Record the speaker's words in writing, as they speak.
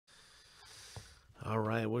All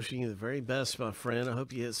right, wishing you the very best, my friend. I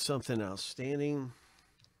hope you hit something outstanding.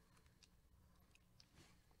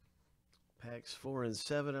 Packs 4 and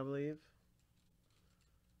 7, I believe.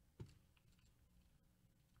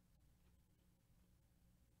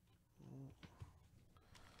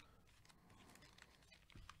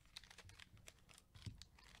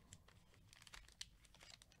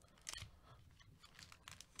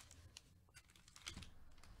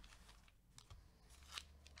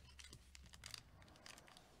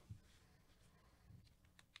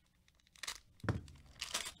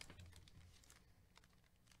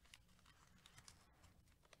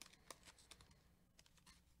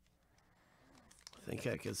 I think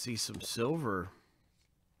I could see some silver.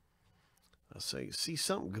 I see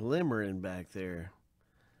something glimmering back there.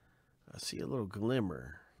 I see a little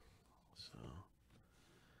glimmer. So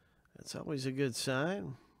that's always a good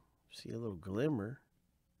sign. See a little glimmer.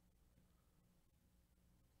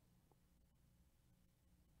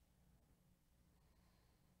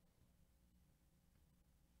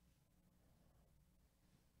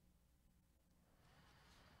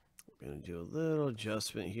 I'm going to do a little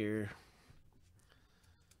adjustment here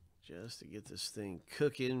just to get this thing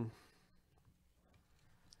cooking.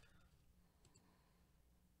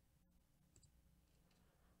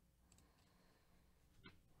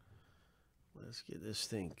 Let's get this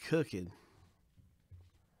thing cooking.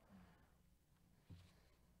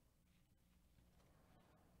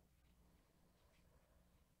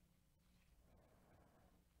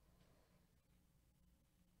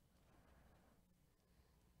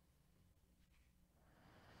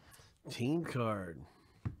 Team card.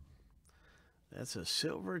 That's a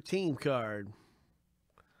silver team card.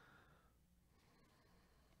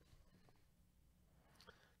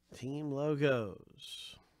 Team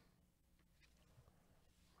logos.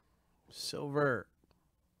 Silver.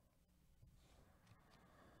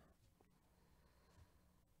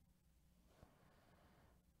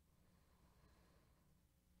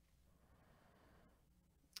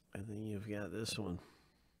 And then you've got this one.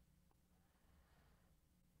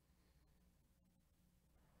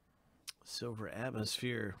 Silver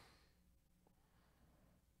atmosphere.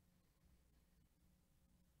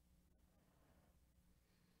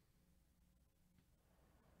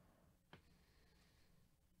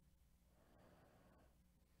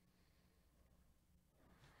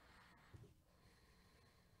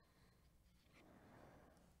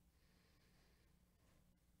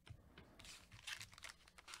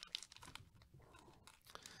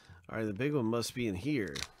 All right, the big one must be in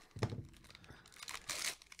here.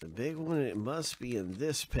 The big one, it must be in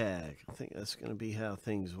this pack. I think that's going to be how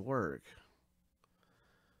things work.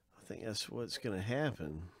 I think that's what's going to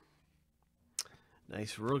happen.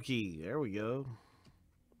 Nice rookie. There we go.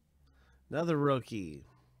 Another rookie.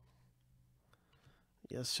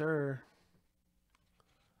 Yes, sir.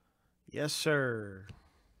 Yes, sir.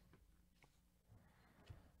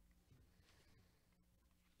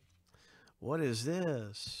 What is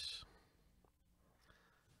this?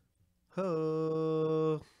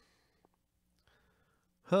 Ho.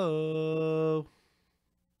 Ho.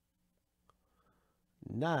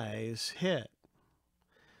 Nice hit.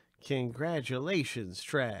 Congratulations,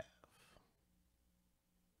 Trav.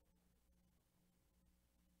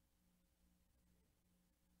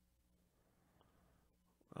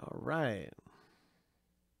 All right.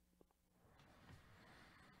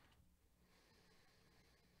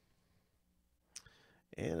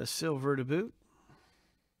 And a silver to boot.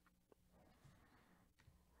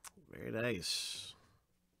 Very nice.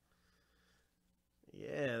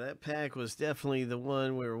 Yeah, that pack was definitely the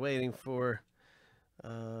one we were waiting for.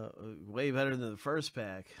 Way better than the first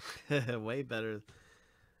pack. Way better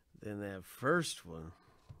than that first one.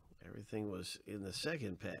 Everything was in the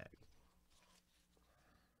second pack.